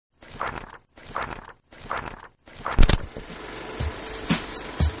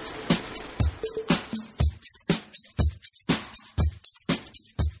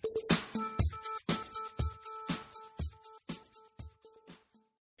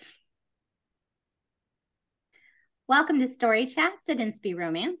Welcome to Story Chats at Inspy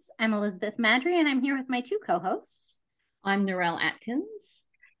Romance. I'm Elizabeth Madry, and I'm here with my two co-hosts. I'm Narelle Atkins.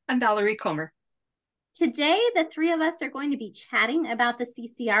 I'm Valerie Comer. Today, the three of us are going to be chatting about the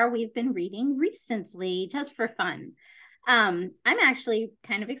CCR we've been reading recently, just for fun. I'm actually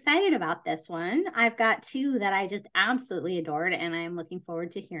kind of excited about this one. I've got two that I just absolutely adored, and I'm looking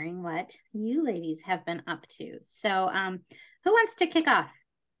forward to hearing what you ladies have been up to. So, who wants to kick off?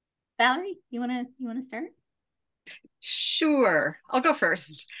 Valerie, you wanna start? Sure, I'll go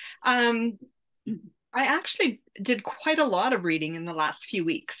first. I actually did quite a lot of reading in the last few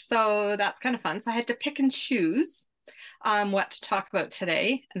weeks, so that's kind of fun. So I had to pick and choose what to talk about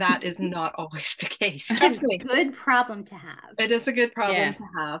today. That is not always the case. Trust me. Good problem to have. It is a good problem to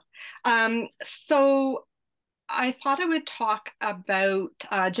have. So I thought I would talk about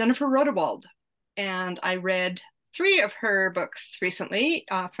Jennifer Rodewald, and I read 3 of her books recently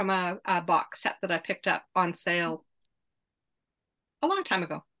from a box set that I picked up on sale a long time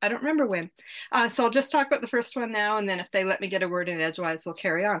ago. I don't remember when. So I'll just talk about the first one now, and then if they let me get a word in edgewise, we'll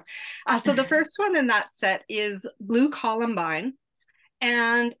carry on. So the first one in that set is Blue Columbine.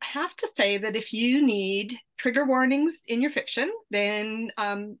 And I have to say that if you need trigger warnings in your fiction, then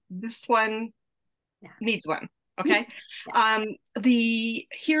this one needs one. Okay. The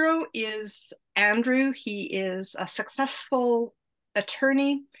hero is Andrew. He is a successful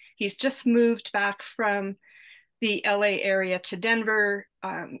attorney. He's just moved back from the LA area to Denver.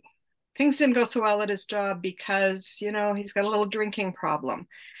 Things didn't go so well at his job because, he's got a little drinking problem.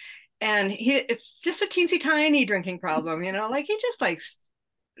 And it's just a teensy tiny drinking problem, like he just likes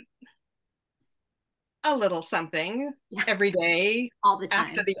a little something every day, all the time,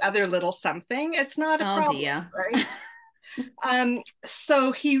 after the other little something. It's not a problem, dear. Right?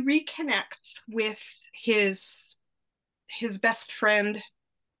 So he reconnects with his best friend,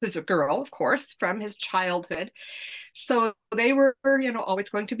 who's a girl, of course, from his childhood. So they were,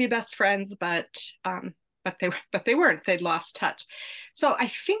 always going to be best friends, but they weren't. They'd lost touch. So I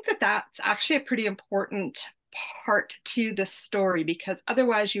think that that's actually a pretty important part to this story, because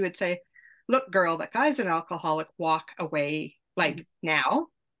otherwise you would say, look, girl, that guy's an alcoholic, walk away now,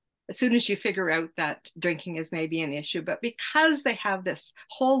 as soon as you figure out that drinking is maybe an issue. But because they have this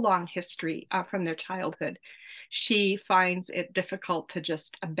whole long history from their childhood, she finds it difficult to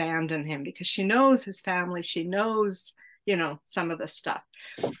just abandon him because she knows his family. She knows, some of this stuff.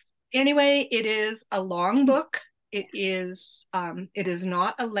 Anyway, it is a long book. It is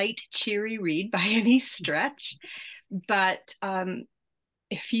not a light, cheery read by any stretch. But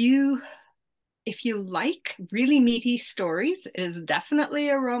if you like really meaty stories, it is definitely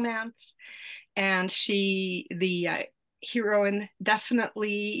a romance. And the heroine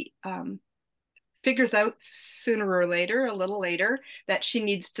definitely figures out sooner or later, a little later, that she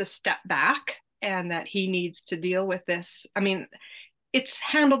needs to step back and that he needs to deal with this. I mean, it's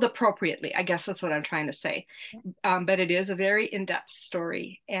handled appropriately, I guess that's what I'm trying to say. But it is a very in-depth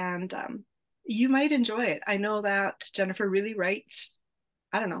story, and you might enjoy it. I know that Jennifer really writes,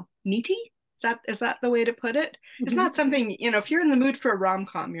 I don't know, meaty? Is that the way to put it? Mm-hmm. It's not something, if you're in the mood for a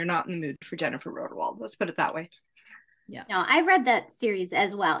rom-com, you're not in the mood for Jennifer Rodewald. Let's put it that way. Yeah. No, I've read that series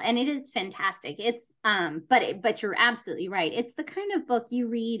as well, and it is fantastic. It's but you're absolutely right. It's the kind of book you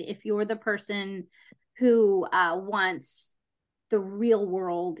read if you're the person who wants the real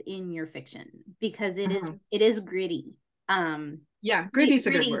world in your fiction, because it is gritty. Gritty is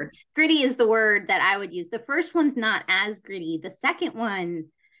a good word. Gritty is the word that I would use. The first one's not as gritty. The second one,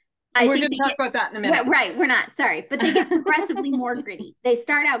 we're going to talk about that in a minute. Right, we're not. Sorry, but they get progressively more gritty. They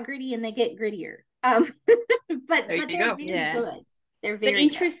start out gritty and they get grittier. But they're very good. They're very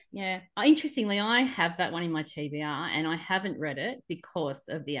good. Interestingly, I have that one in my TBR, and I haven't read it because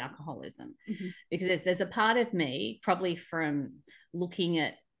of the alcoholism. Mm-hmm. Because there's a part of me, probably from looking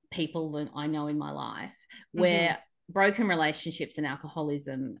at people that I know in my life, where broken relationships and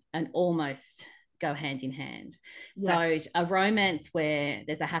alcoholism and almost go hand in hand. Yes. So a romance where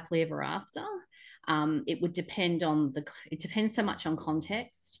there's a happily ever after, it would depend on it depends so much on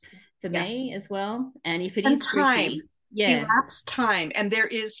context for me as well. And if it is time, elapsed time, and there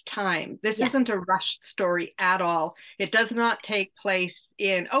is time. This isn't a rushed story at all. It does not take place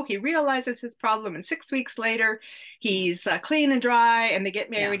in, he realizes his problem, and 6 weeks later he's clean and dry and they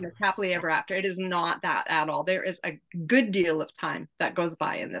get married and it's happily ever after. It is not that at all. There is a good deal of time that goes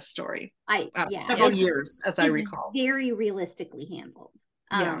by in this story. Several years, as I recall. Very realistically handled.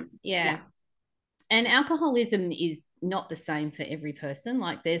 And alcoholism is not the same for every person.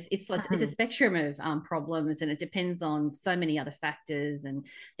 Like it's a spectrum of problems, and it depends on so many other factors, and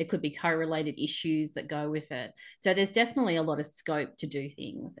there could be correlated issues that go with it. So there's definitely a lot of scope to do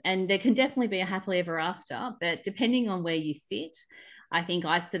things, and there can definitely be a happily ever after, but depending on where you sit, I think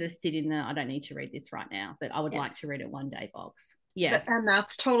I sort of sit in the, I don't need to read this right now, but I would like to read it one day box. Yeah. And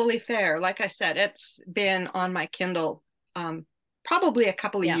that's totally fair. Like I said, it's been on my Kindle probably a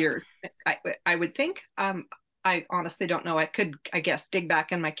couple of years, I would think. I honestly don't know. I could, I guess, dig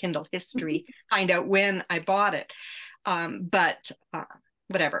back in my Kindle history, find out when I bought it. But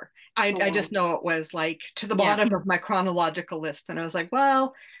whatever. I just know it was like to the bottom of my chronological list. And I was like,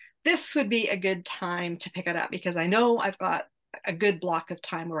 well, this would be a good time to pick it up because I know I've got a good block of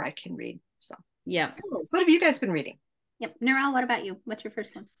time where I can read. So, yeah. What have you guys been reading? Yep. Narelle, what about you? What's your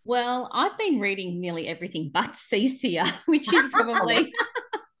first one? Well, I've been reading nearly everything but Cecia, which is probably,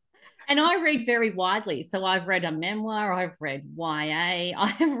 and I read very widely. So I've read a memoir, I've read YA,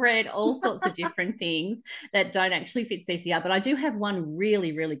 I've read all sorts of different things that don't actually fit CCR, but I do have one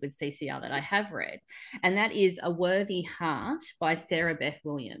really, really good CCR that I have read, and that is A Worthy Heart by Sarah Beth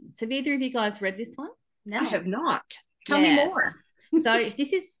Williams. Have either of you guys read this one? No. I have not. Tell me more. So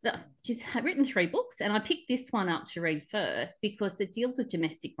she's written 3 books, and I picked this one up to read first because it deals with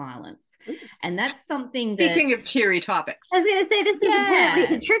domestic violence. And that's something Speaking of cheery topics. I was going to say, this is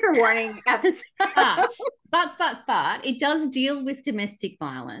apparently the trigger warning episode. but it does deal with domestic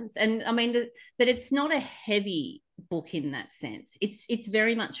violence. And I mean, but it's not a heavy book in that sense. It's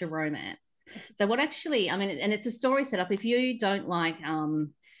very much a romance. So what actually, I mean, and it's a story set up. If you don't like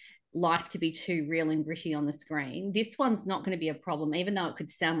life to be too real and gritty on the screen, this one's not going to be a problem, even though it could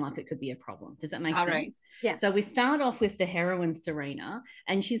sound like it could be a problem. Does that make sense? Right. Yeah. So we start off with the heroine, Serena,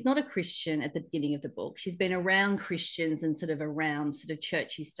 and she's not a Christian at the beginning of the book. She's been around Christians and sort of around sort of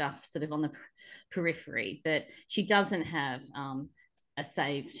churchy stuff sort of on the periphery, but she doesn't have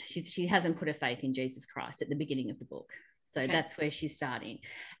she hasn't put her faith in Jesus Christ at the beginning of the book. So that's where she's starting.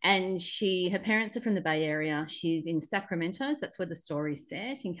 And her parents are from the Bay Area. She's in Sacramento. So that's where the story's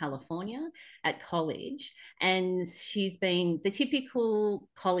set, in California, at college. And she's been the typical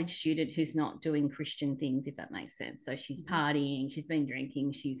college student who's not doing Christian things, if that makes sense. So she's partying, she's been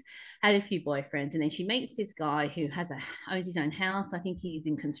drinking, she's had a few boyfriends. And then she meets this guy who owns his own house. I think he's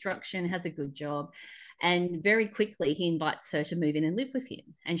in construction, has a good job. And very quickly, he invites her to move in and live with him.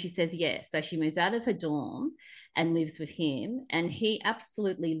 And she says yes. So she moves out of her dorm and lives with him. And he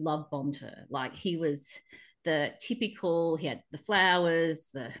absolutely love bombed her. Like, he was the typical, he had the flowers,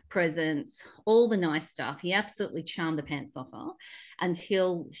 the presents, all the nice stuff. He absolutely charmed the pants off her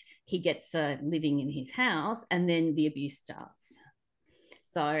until he gets living in his house, and then the abuse starts.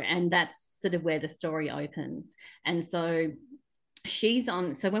 So, and that's sort of where the story opens. And so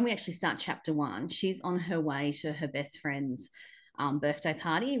so when we actually start chapter 1, she's on her way to her best friend's birthday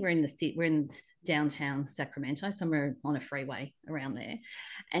party. We're in downtown Sacramento, somewhere on a freeway around there,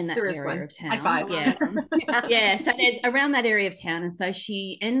 and that area of town. High five. Yeah. So there's around that area of town, and so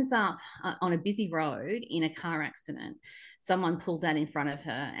she ends up on a busy road in a car accident. Someone pulls out in front of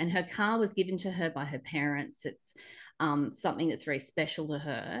her, and her car was given to her by her parents. It's something that's very special to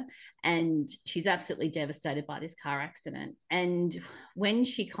her, and she's absolutely devastated by this car accident. And when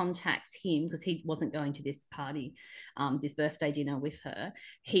she contacts him, because he wasn't going to this party, this birthday dinner with her,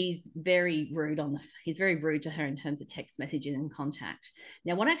 he's very rude to her in terms of text messaging and contact.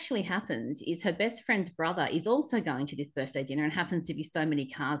 Now, what actually happens is her best friend's brother is also going to this birthday dinner and happens to be so many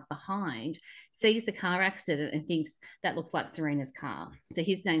cars behind, sees the car accident and thinks that looks like Serena's car. So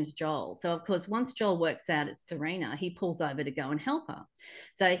his name's Joel. So of course, once Joel works out it's Serena, he pulls over to go and help her.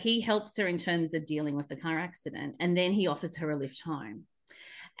 So he helps her in terms of dealing with the car accident, and then he offers her a lift home.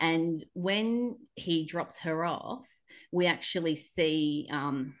 And when he drops her off, we actually see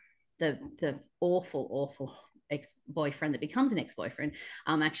the awful ex-boyfriend that becomes an ex-boyfriend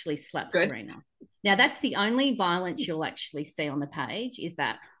actually slaps Serena. Now, that's the only violence you'll actually see on the page, is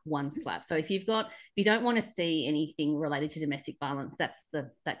that one slap. So if you don't want to see anything related to domestic violence, that's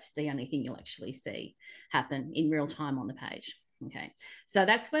the only thing you'll actually see happen in real time on the page. Okay, so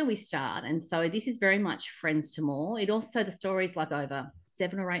that's where we start. And so this is very much friends to more. It also, the story is like over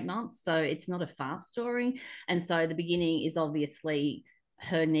 7 or 8 months, so it's not a fast story. And so the beginning is obviously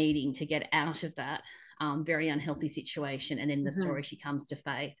her needing to get out of that very unhealthy situation, and then the story she comes to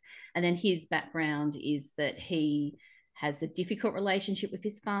faith. And then his background is that he has a difficult relationship with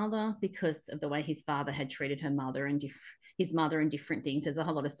his father because of the way his father had treated his mother and different things. There's a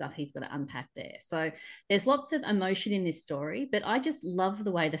whole lot of stuff he's got to unpack there. So there's lots of emotion in this story, but I just love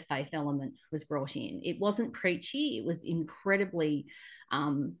the way the faith element was brought in. It wasn't preachy. It was incredibly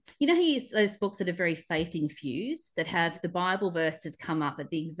You know, those books that are very faith infused, that have the Bible verses come up at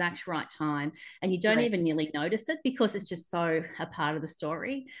the exact right time, and you don't even nearly notice it because it's just so a part of the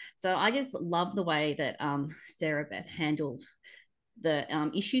story. So I just love the way that Sarah Beth handled the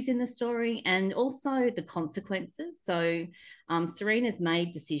issues in the story, and also the consequences. So Serena's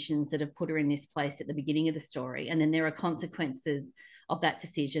made decisions that have put her in this place at the beginning of the story, and then there are consequences of that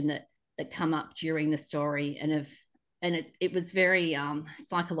decision that come up during the story, and it was very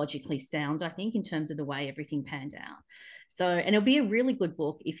psychologically sound, I think, in terms of the way everything panned out. So, and it'll be a really good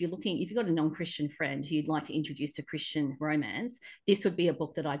book if you've got a non-Christian friend who you'd like to introduce to Christian romance. This would be a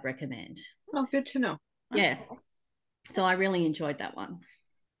book that I'd recommend. Oh, good to know. Yeah. So I really enjoyed that one.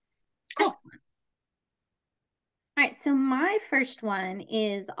 Cool. Excellent. All right, so my first one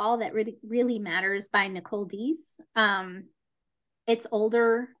is All That Really Matters by Nicole Deese. It's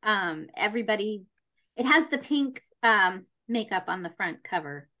older. It has the pink makeup on the front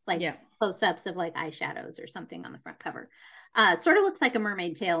cover. It's like close-ups of like eyeshadows or something on the front cover. Sort of looks like a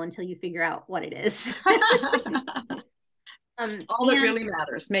mermaid tail until you figure out what it is. All That Really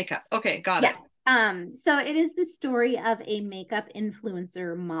Matters, makeup. Okay, got it. Yes. So it is the story of a makeup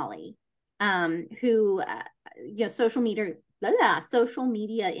influencer, Molly, who, social media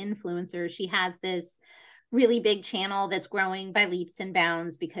influencer. She has this really big channel that's growing by leaps and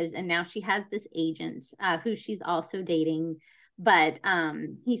bounds and now she has this agent who she's also dating. But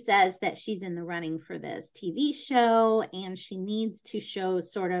he says that she's in the running for this TV show and she needs to show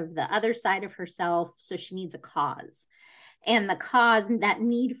sort of the other side of herself. So she needs a cause. And that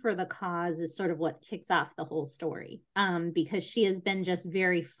need for the cause is sort of what kicks off the whole story, because she has been just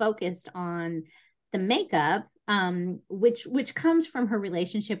very focused on the makeup, which comes from her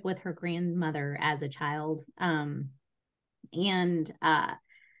relationship with her grandmother as a child.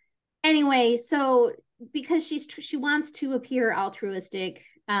 Anyway, so because she wants to appear altruistic,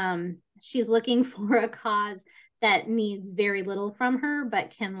 she's looking for a cause that needs very little from her,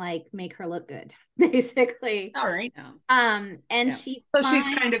 but can like make her look good, basically. All right. She's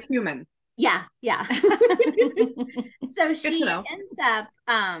kind of human. Yeah. So she ends up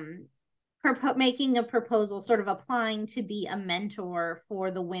making a proposal, sort of applying to be a mentor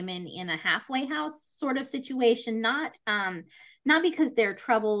for the women in a halfway house sort of situation, not because they're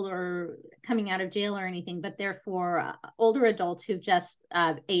troubled or coming out of jail or anything, but they're for older adults who've just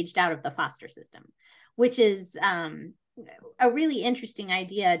aged out of the foster system, which is a really interesting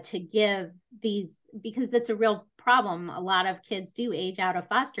idea to give these, because that's a real problem. A lot of kids do age out of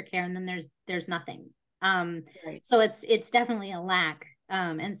foster care and then there's nothing. So it's definitely a lack.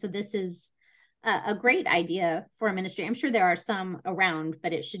 And so this is a great idea for a ministry. I'm sure there are some around,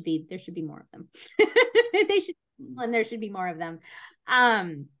 but there should be more of them. There should be more of them.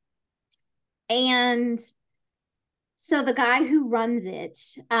 And so the guy who runs it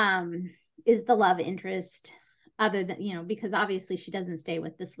is the love interest, other than, because obviously she doesn't stay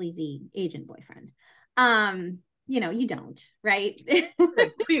with the sleazy agent boyfriend. You don't, right?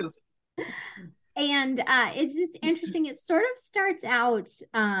 And it's just interesting. It sort of starts out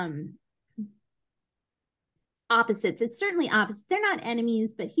opposites. It's certainly opposites. They're not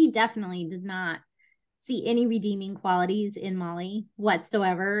enemies, but he definitely does not see any redeeming qualities in Molly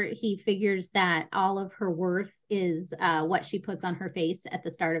whatsoever. He figures that all of her worth is what she puts on her face at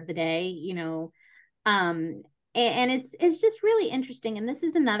the start of the day, and it's just really interesting. And this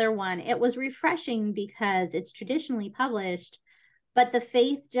is another one. It was refreshing because it's traditionally published, but the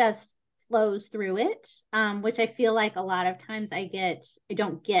faith just flows through it, which I feel like a lot of times I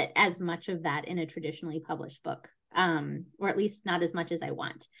don't get as much of that in a traditionally published book, or at least not as much as I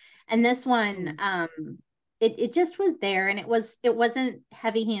want. And this one, it just was there, and it wasn't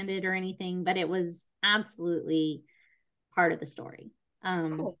heavy-handed or anything, but it was absolutely part of the story.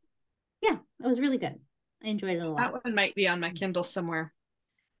 Cool. Yeah, it was really good. I enjoyed it a lot. That one might be on my Kindle somewhere.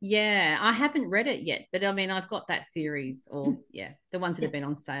 Yeah, I haven't read it yet, but I mean, I've got that series, or the ones that have been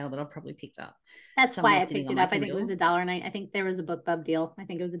on sale that I've probably picked up. That's why I picked it up. I think it was $1.09. I think there was a BookBub deal. I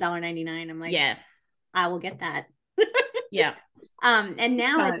think it was $1.99. I'm like, I will get that. Yeah. And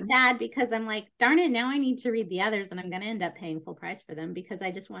now it's sad because I'm like, darn it, now I need to read the others, and I'm going to end up paying full price for them because I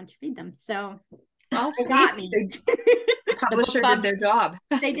just want to read them. So they got me. The publisher did their job.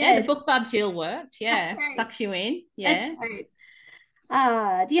 They did. Yeah, the BookBub deal worked. Yeah, right. Sucks you in. Yeah. That's right.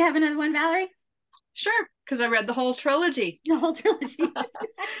 Do you have another one, Valerie? Sure, because I read the whole trilogy. The whole trilogy.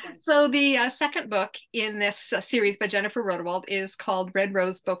 So the second book in this series by Jennifer Rodewald is called Red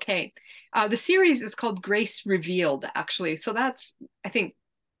Rose Bouquet. The series is called Grace Revealed, actually. So that's, I think,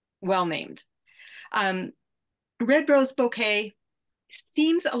 well named. Red Rose Bouquet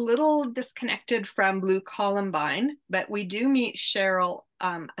seems a little disconnected from Blue Columbine, but we do meet Cheryl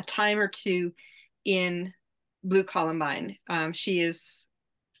a time or two in Blue Columbine. She is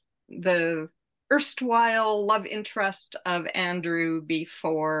the erstwhile love interest of Andrew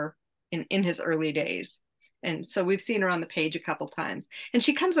before in his early days. And so we've seen her on the page a couple times. And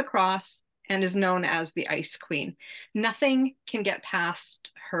she comes across and is known as the Ice Queen. Nothing can get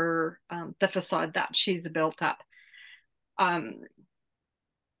past her, the facade that she's built up.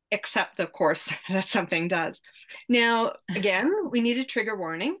 Except, of course, that something does. Now, again, we need a trigger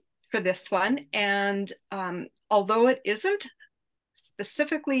warning for this one. And although it isn't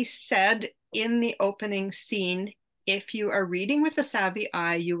specifically said in the opening scene, if you are reading with a savvy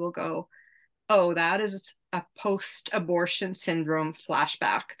eye, you will go, oh, that is a post-abortion syndrome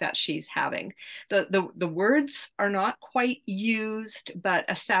flashback that she's having. The words are not quite used, but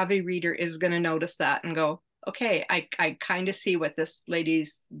a savvy reader is going to notice that and go, okay, I kind of see what this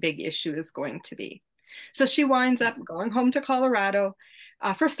lady's big issue is going to be. So she winds up going home to Colorado.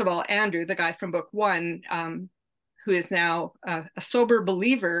 First of all, Andrew, the guy from book one, who is now a sober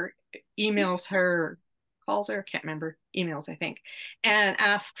believer, emails her, calls her, can't remember, emails, I think, and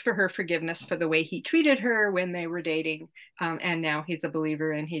asks for her forgiveness for the way he treated her when they were dating. And now he's a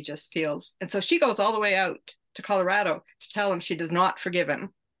believer and he just feels, and so she goes all the way out to Colorado to tell him she does not forgive him.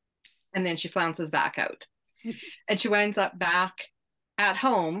 And then she flounces back out. And she winds up back at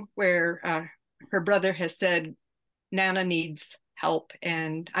home where her brother has said, Nana needs help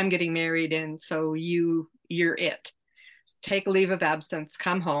and I'm getting married. And so you're it. Take a leave of absence,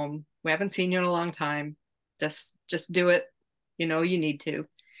 come home. We haven't seen you in a long time. Just do it. You know, you need to.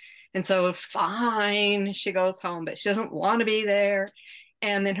 And so fine, she goes home, but she doesn't want to be there.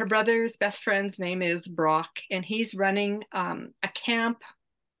 And then her brother's best friend's name is Brock, and he's running a camp,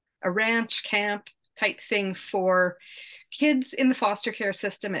 a ranch camp type thing for kids in the foster care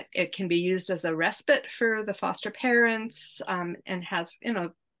system. It can be used as a respite for the foster parents, and has, you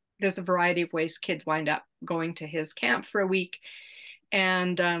know, there's a variety of ways kids wind up going to his camp for a week.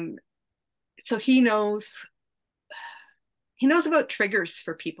 And so he knows about triggers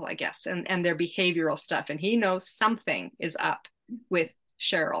for people, I guess, and their behavioral stuff. And he knows something is up with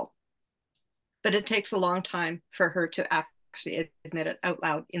Cheryl, but it takes a long time for her to actually admit it out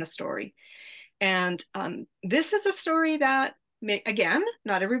loud in the story. And this is a story that, again,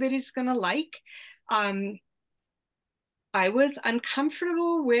 not everybody's going to like. I was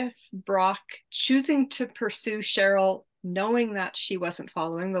uncomfortable with Brock choosing to pursue Cheryl, knowing that she wasn't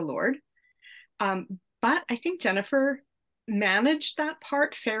following the Lord. But I think Jennifer managed that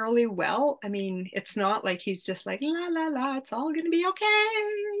part fairly well. I mean, it's not like he's just like, la, la, la, it's all going to be okay.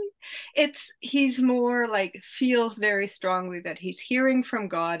 He's more like feels very strongly that he's hearing from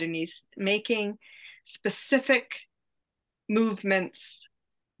God and he's making specific movements,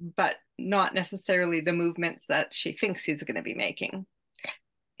 but not necessarily the movements that she thinks he's going to be making.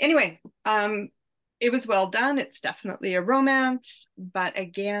 Anyway, it was well done. It's definitely a romance, but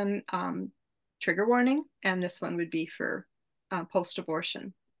again, trigger warning. And this one would be for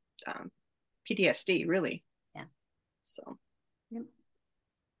post-abortion PTSD, really. Yeah. So. Yep.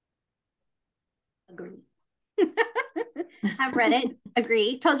 Agree. I've read it.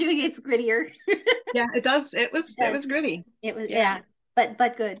 Agree. Told you it gets grittier. Yeah, it does. It was gritty. It was, yeah. But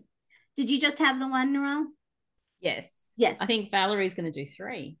good. Did you just have the one, Narelle? Yes. Yes. I think Valerie's going to do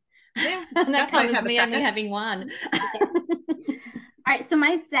 3. Yeah. And that covers me only having 1. All right, so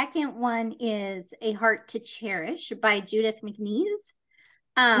my second one is A Heart to Cherish by Judith McNees.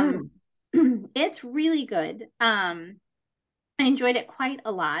 It's really good. I enjoyed it quite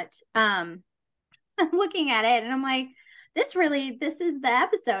a lot. I'm looking at it and I'm like, this is the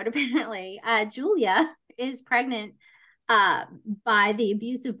episode, apparently. Julia is pregnant by the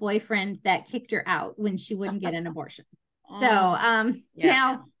abusive boyfriend that kicked her out when she wouldn't get an abortion. So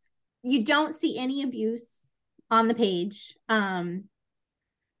now you don't see any abuse on the page.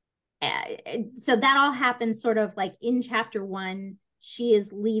 So that all happens sort of like in chapter 1. She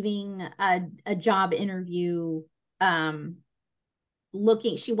is leaving a job interview,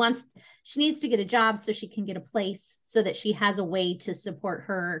 she needs to get a job so she can get a place so that she has a way to support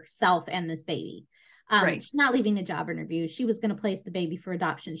herself and this baby. Right. She's not leaving a job interview. She was going to place the baby for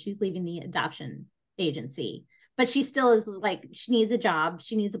adoption. She's leaving the adoption agency, but she still is like, she needs a job.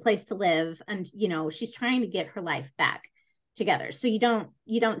 She needs a place to live. And, you know, she's trying to get her life back together. So you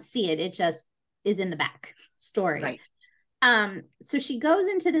don't see it. It just is in the back story. Right. So she goes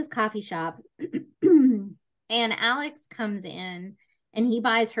into this coffee shop and Alex comes in and he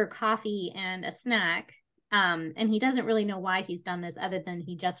buys her coffee and a snack. And he doesn't really know why he's done this other than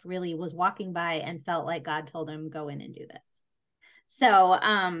he just really was walking by and felt like God told him, go in and do this. So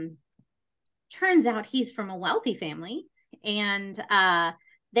turns out he's from a wealthy family, and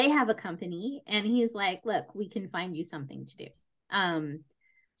they have a company, and he's like, look, we can find you something to do.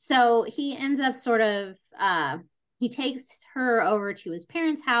 So he ends up sort of he takes her over to his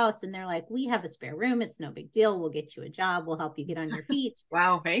parents' house, and they're like, we have a spare room, it's no big deal, we'll get you a job, we'll help you get on your feet.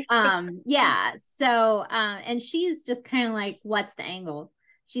 Wow. Hey. Yeah. So and she's just kind of like, what's the angle?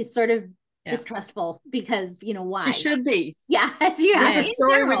 She's sort of distrustful because, you know, why? She should be. Yeah. The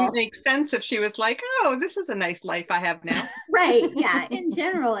story wouldn't make sense if she was like, oh, this is a nice life I have now. Right. Yeah. In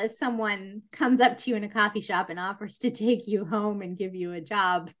general, if someone comes up to you in a coffee shop and offers to take you home and give you a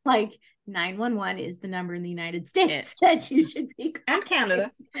job, like 911 is the number in the United States that you should be calling. And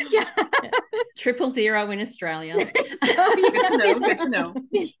Canada. Yeah. 000 in Australia. So, good to know.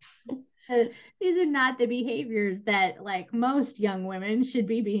 These are not the behaviors that like most young women should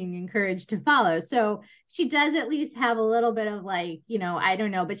be being encouraged to follow. So she does at least have a little bit of like, you know, I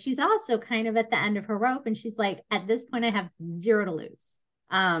don't know, but she's also kind of at the end of her rope, and she's like, at this point I have zero to lose.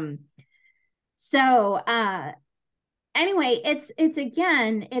 Anyway,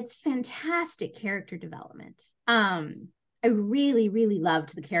 it's fantastic character development. I really, really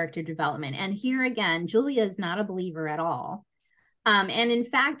loved the character development. And here again, Julia is not a believer at all. And in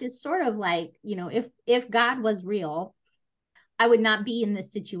fact, it's sort of like, you know, if God was real, I would not be in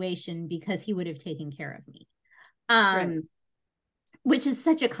this situation because he would have taken care of me. Right. Which is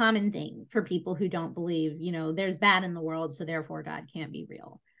such a common thing for people who don't believe, you know, there's bad in the world, so therefore God can't be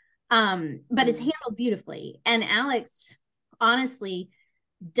real. But it's handled beautifully. And Alex, honestly,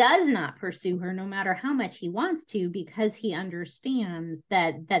 does not pursue her no matter how much he wants to, because he understands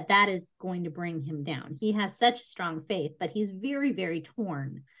that is going to bring him down. He has such a strong faith, but he's very, very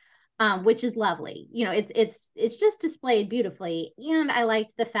torn, which is lovely. You know, it's just displayed beautifully. And I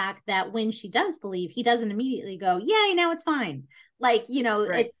liked the fact that when she does believe, he doesn't immediately go, yay, now it's fine. Like, you know,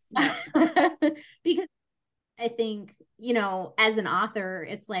 right. It's because I think, you know, as an author,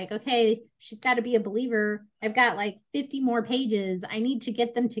 it's like, okay, she's got to be a believer. I've got like 50 more pages. I need to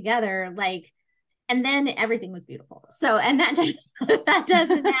get them together. Like, and then everything was beautiful. So, and that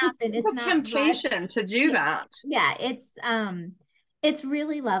doesn't happen. It's not temptation to do that. Yeah. It's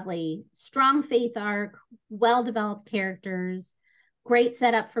really lovely. Strong faith arc, well-developed characters, great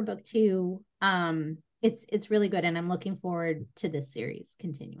setup for book 2. It's really good. And I'm looking forward to this series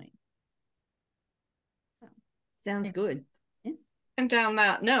continuing. Sounds good. Yeah. And down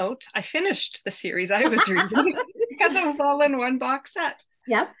that note, I finished the series I was reading because it was all in one box set.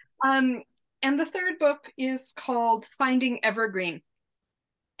 Yep. And the third book is called Finding Evergreen.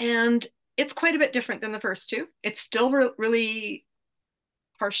 And it's quite a bit different than the first two. It's still really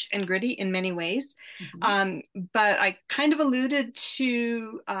harsh and gritty in many ways. Mm-hmm. But I kind of alluded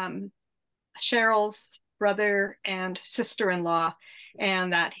to Cheryl's brother and sister-in-law,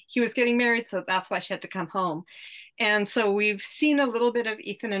 and that he was getting married, so that's why she had to come home. And so we've seen a little bit of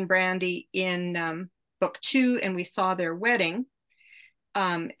Ethan and Brandy in book 2, and we saw their wedding.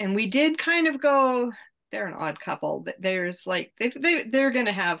 And we did kind of go, they're an odd couple. There's like, they're going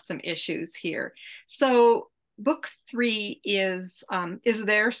to have some issues here. So book 3 is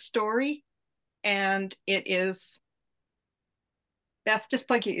their story, and it is, Beth, just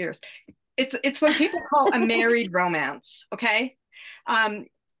plug your ears. It's what people call a married romance, okay?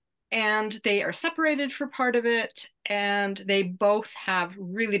 And they are separated for part of it, and they both have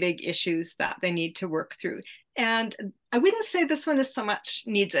really big issues that they need to work through. And I wouldn't say this one is so much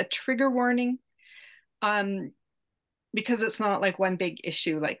needs a trigger warning, because it's not like one big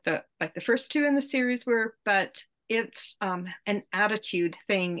issue like the first 2 in the series were, but it's an attitude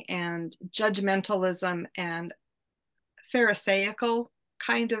thing, and judgmentalism and pharisaical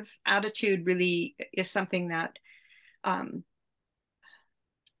kind of attitude really is something that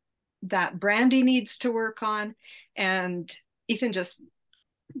that Brandy needs to work on, and Ethan just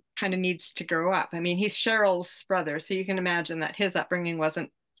kind of needs to grow up. I mean, he's Cheryl's brother, so you can imagine that his upbringing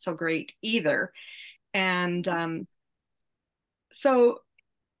wasn't so great either. And so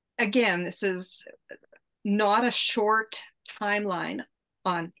again, this is not a short timeline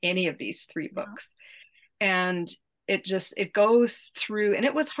on any of these 3 books. And it goes through, and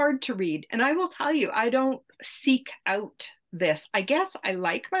it was hard to read. And I will tell you, I don't seek out this. I guess I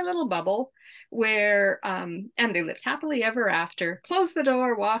like my little bubble where, and they lived happily ever after, close the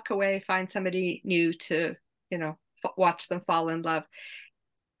door, walk away, find somebody new to, you know, watch them fall in love.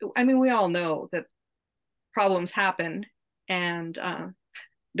 I mean, we all know that problems happen and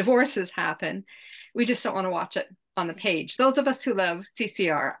divorces happen. We just don't want to watch it on the page. Those of us who love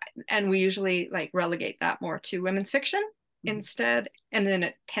CCR, and we usually like relegate that more to women's fiction instead. And then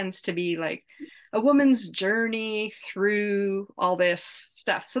it tends to be like a woman's journey through all this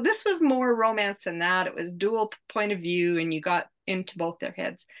stuff. So this was more romance than that. It was dual point of view, and you got into both their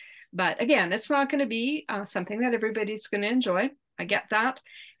heads. But again, it's not going to be something that everybody's going to enjoy. I get that.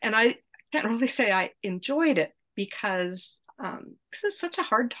 And I can't really say I enjoyed it because this is such a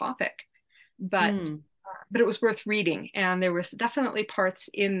hard topic. But it was worth reading. And there was definitely parts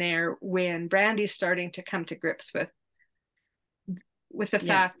in there when Brandy's starting to come to grips with the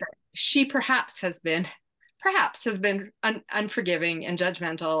fact that she perhaps has been unforgiving and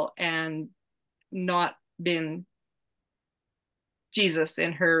judgmental and not been Jesus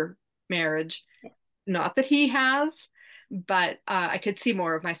in her marriage. Not that he has, but I could see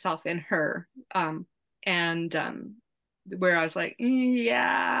more of myself in her. Where I was like,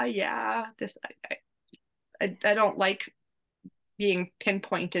 this I don't like being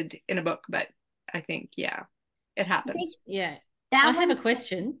pinpointed in a book, but I think, it happens. I have a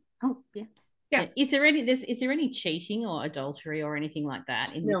question. Oh, yeah. Yeah. Is there any cheating or adultery or anything like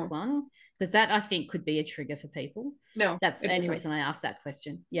that in this one? Because that, I think, could be a trigger for people. No. That's the only reason I asked that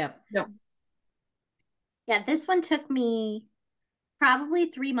question. Yeah. No. Yeah, this one took me probably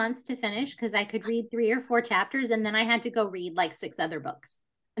 3 months to finish because I could read 3 or 4 chapters, and then I had to go read like 6 other books.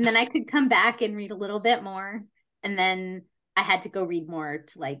 And then I could come back and read a little bit more. And then I had to go read more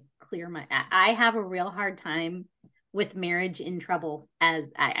to like clear my... I have a real hard time with Marriage in Trouble, as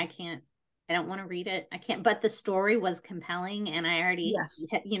I don't want to read it. I can't, but the story was compelling, and I already,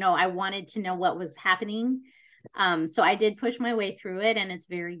 I wanted to know what was happening. So I did push my way through it, and it's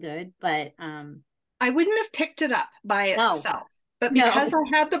very good, but I wouldn't have picked it up by itself. But because I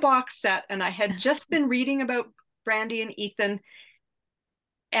had the box set and I had just been reading about Brandy and Ethan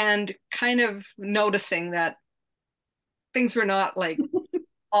and kind of noticing that things were not like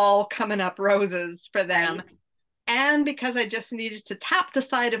all coming up roses for them. Right. And because I just needed to tap the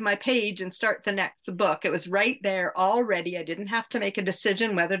side of my page and start the next book, it was right there already. I didn't have to make a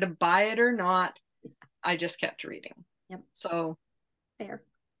decision whether to buy it or not. I just kept reading. Yep. So fair.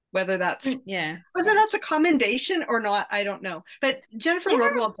 Whether that's a commendation or not, I don't know. But Jennifer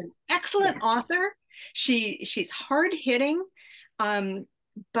Rodwell's an excellent author. She's hard hitting,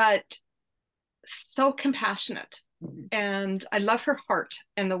 but so compassionate. And I love her heart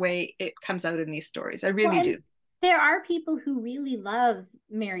and the way it comes out in these stories. I really do. There are people who really love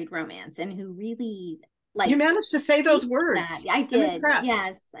married romance and who really like. You managed to say those words. I did.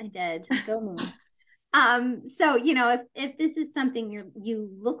 Yes, I did. Go me. So, if this is something you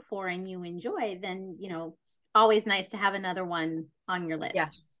look for and you enjoy, then, it's always nice to have another one on your list.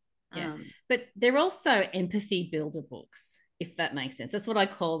 Yes. Yeah. But they're also empathy builder books, if that makes sense. That's what I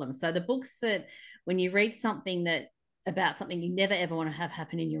call them. So the books that when you read something about something you never ever want to have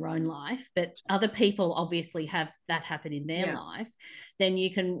happen in your own life, but other people obviously have that happen in their life, then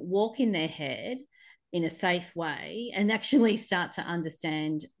you can walk in their head in a safe way and actually start to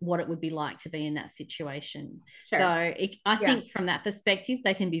understand what it would be like to be in that situation. Sure. So I think from that perspective,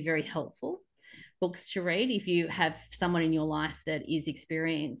 they can be very helpful books to read if you have someone in your life that is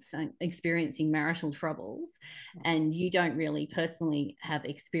experiencing marital troubles and you don't really personally have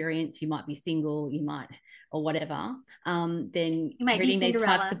experience. You might be single, or whatever. Then reading these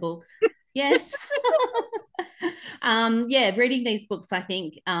types of books. Yes. Reading these books, I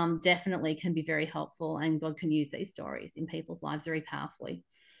think, definitely can be very helpful, and God can use these stories in people's lives very powerfully.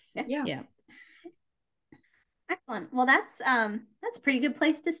 Yeah. Excellent. Well, that's a pretty good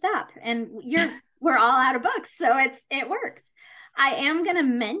place to stop. And we're all out of books, so it works. I am going to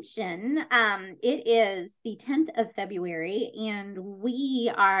mention it is the 10th of February, and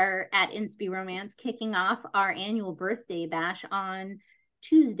we are at Inspy Romance kicking off our annual birthday bash on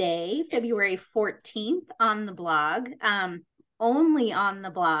Tuesday, February 14th on the blog, only on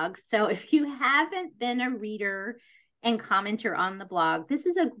the blog. So if you haven't been a reader and commenter on the blog, this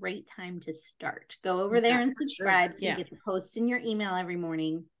is a great time to start. Go over there and subscribe so you get the posts in your email every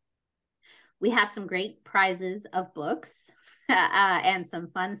morning. We have some great prizes of books and some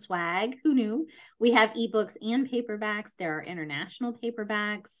fun swag. Who knew? We have ebooks and paperbacks. There are international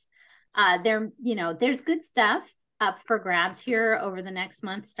paperbacks. There's good stuff up for grabs here over the next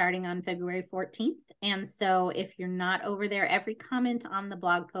month, starting on February 14th. And so if you're not over there, every comment on the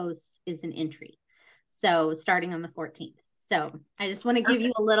blog post is an entry. So starting on the 14th. So I just want to give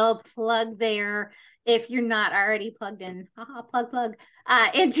you a little plug there. If you're not already plugged in, plug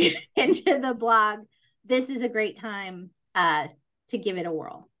into the blog, this is a great time to give it a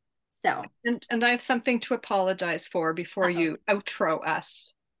whirl. So and I have something to apologize for before you outro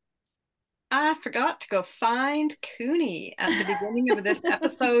us. I forgot to go find Cooney at the beginning of this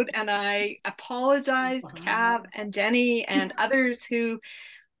episode, and I apologize, Cav and Jenny and others who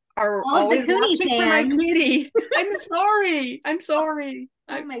are All of the always Cooney watching for my fans. kitty. I'm sorry. I'm sorry.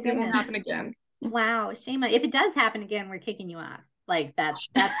 Oh my It won't goodness. happen again. Wow, shame. If it does happen again, we're kicking you off. Like that's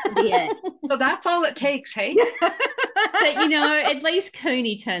gonna be it. So that's all it takes, hey? But you know, at least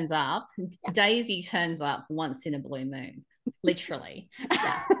Cooney turns up. Yeah. Daisy turns up once in a blue moon, literally.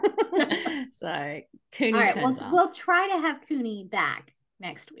 Yeah. So Cooney turns up. We'll try to have Cooney back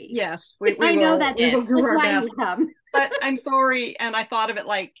next week. Yes, we I will. know that we will do our best. Come. But I'm sorry, and I thought of it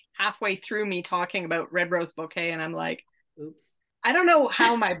like halfway through me talking about Red Rose Bouquet, and I'm like, oops. I don't know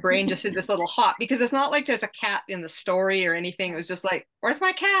how my brain just did this little hop, because it's not like there's a cat in the story or anything. It was just like, where's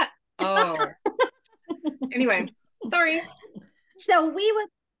my cat? Oh. Anyway, sorry. So we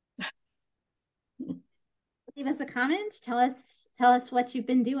would leave us a comment. Tell us what you've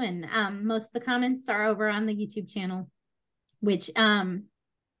been doing. Most of the comments are over on the YouTube channel, which my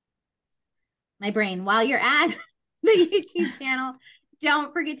brain, while you're at the YouTube channel,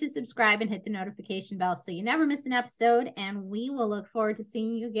 don't forget to subscribe and hit the notification bell so you never miss an episode. And we will look forward to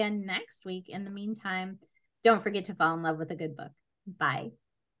seeing you again next week. In the meantime, don't forget to fall in love with a good book. Bye.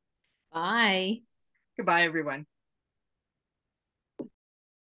 Bye. Goodbye, everyone.